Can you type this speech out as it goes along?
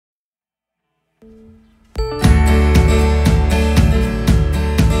We're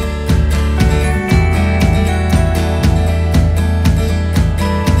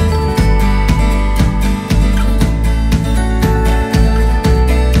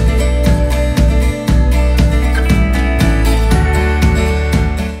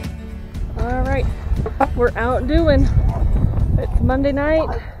out doing. It's Monday night,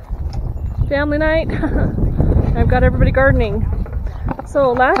 family night. I've got everybody gardening.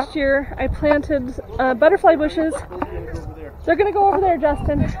 So last year I planted butterfly bushes. They're gonna go over there,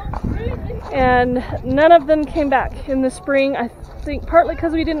 Justin. And none of them came back in the spring. I think partly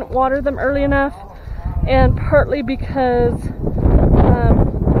because we didn't water them early enough, and partly because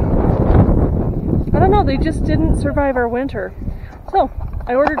I don't know, they just didn't survive our winter. So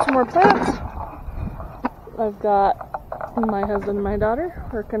I ordered some more plants. I've got my husband and my daughter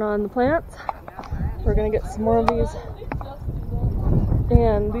working on the plants. We're gonna get some more of these.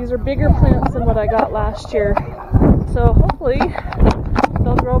 And these are bigger plants than what I got last year. So hopefully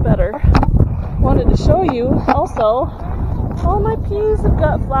they'll grow better. Wanted to show you also, all my peas have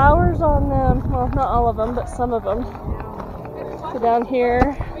got flowers on them. Well, not all of them, but some of them. So down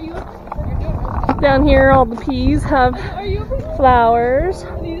here, all the peas have flowers.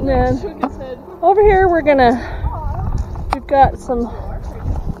 And then over here we've got some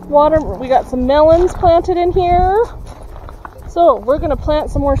we got some melons planted in here. So we're gonna plant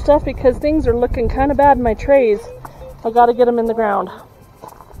some more stuff because things are looking kind of bad in my trays. I gotta get them in the ground.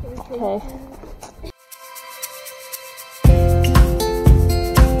 Okay.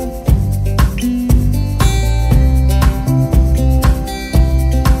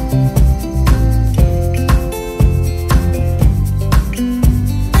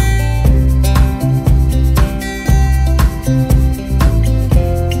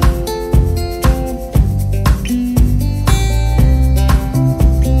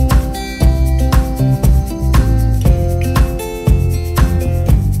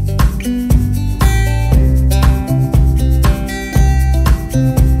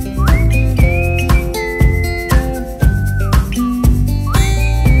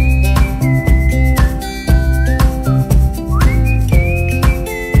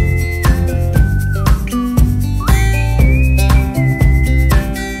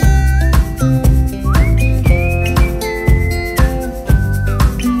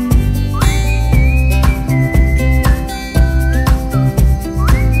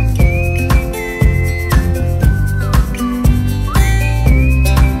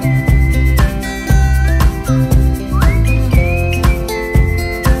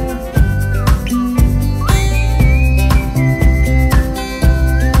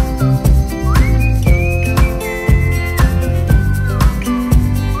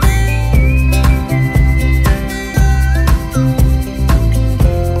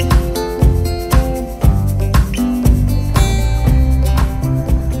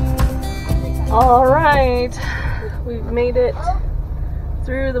 We've made it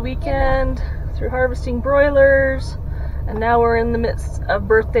through the weekend, through harvesting broilers, and now we're in the midst of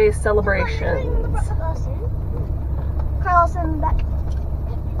birthday celebrations. Carlson back.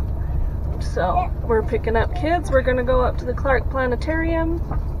 So we're picking up kids. We're gonna go up to the Clark Planetarium,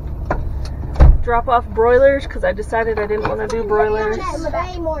 drop off broilers because I decided I didn't want to do broilers,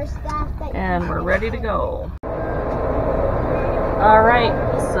 and we're ready to go.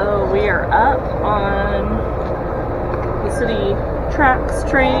 Alright, so we are up on the city tracks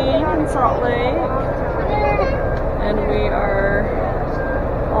train in Salt Lake, and we are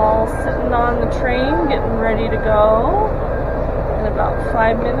all sitting on the train getting ready to go in about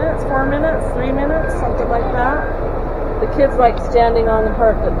 5 minutes, 4 minutes, 3 minutes, something like that. The kids like standing on the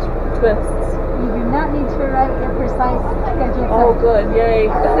part that twists. You do not need to write your precise schedule. Oh good, yay.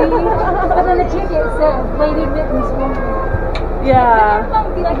 See? But on the ticket it says late admittance only. Yeah.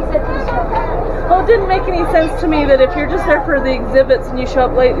 Like you said, well, it didn't make any sense to me that if you're just there for the exhibits and you show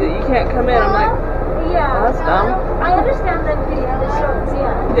up late that you can't come in. I'm like, yeah, oh, that's dumb. I understand that the other shows,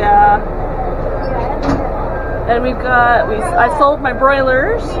 yeah. Yeah. And I sold my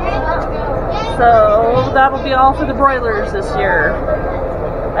broilers, so that'll be all for the broilers this year.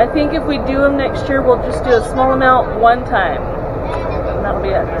 I think if we do them next year, we'll just do a small amount one time, and that'll be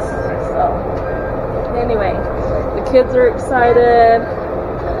it. So, anyway, the kids are excited.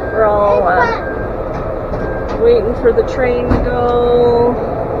 We're all waiting for the train to go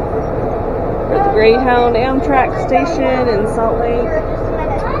at the Greyhound Amtrak station in Salt Lake.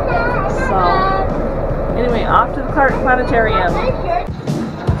 So, anyway, off to the Clark Planetarium.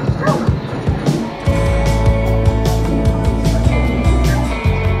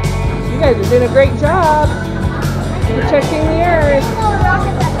 You guys are doing a great job protecting the earth.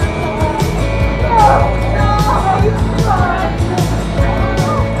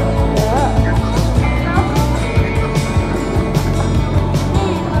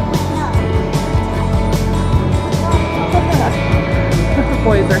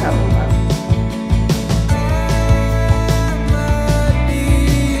 boys are having fun.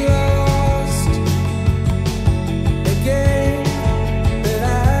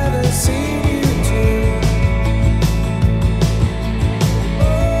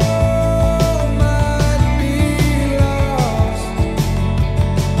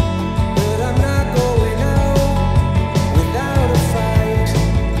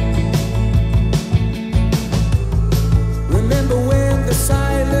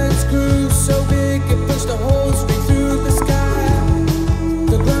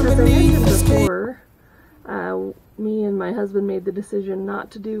 Me and my husband made the decision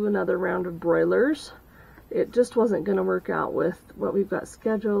not to do another round of broilers. It just wasn't going to work out with what we've got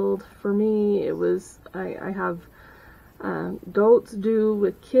scheduled. For me, it was, I have goats due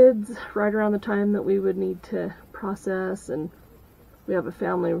with kids right around the time that we would need to process, and we have a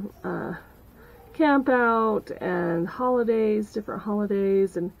family camp out and holidays, different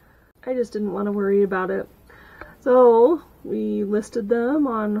holidays, and I just didn't want to worry about it. So we listed them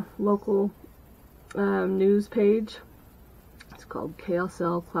on local news page. It's called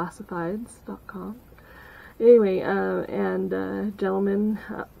klslclassifieds.com. Anyway, and a gentleman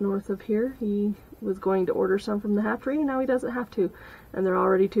up north of here, he was going to order some from the hatchery, and now he doesn't have to, and they're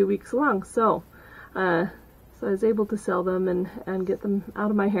already 2 weeks along. So I was able to sell them and get them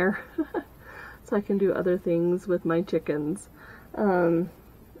out of my hair so I can do other things with my chickens. And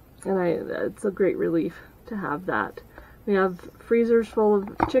it's a great relief to have that. We have freezers full of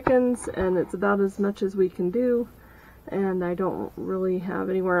chickens, and it's about as much as we can do, and I don't really have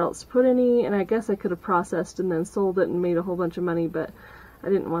anywhere else to put any, and I guess I could have processed and then sold it and made a whole bunch of money, but I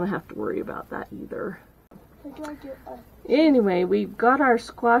didn't want to have to worry about that either. Anyway, we've got our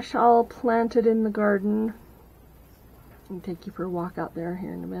squash all planted in the garden. I'll take you for a walk out there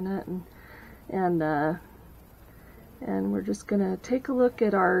here in a minute, and we're just gonna take a look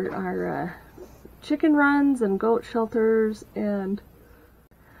at our chicken runs and goat shelters, and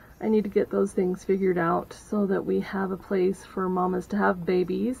I need to get those things figured out so that we have a place for mamas to have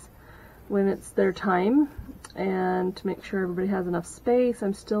babies when it's their time, and to make sure everybody has enough space.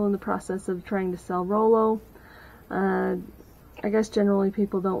 I'm still in the process of trying to sell Rolo. I guess generally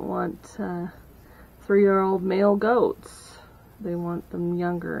people don't want 3-year-old male goats. They want them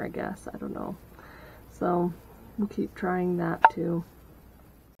younger, I guess. I don't know. So we'll keep trying that too.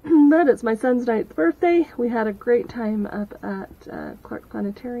 But it's my son's 9th birthday. We had a great time up at Clark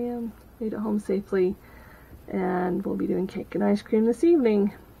Planetarium. Made it home safely. And we'll be doing cake and ice cream this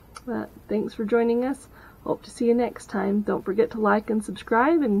evening. But thanks for joining us. Hope to see you next time. Don't forget to like and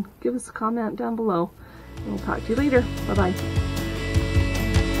subscribe and give us a comment down below. We'll talk to you later. Bye-bye.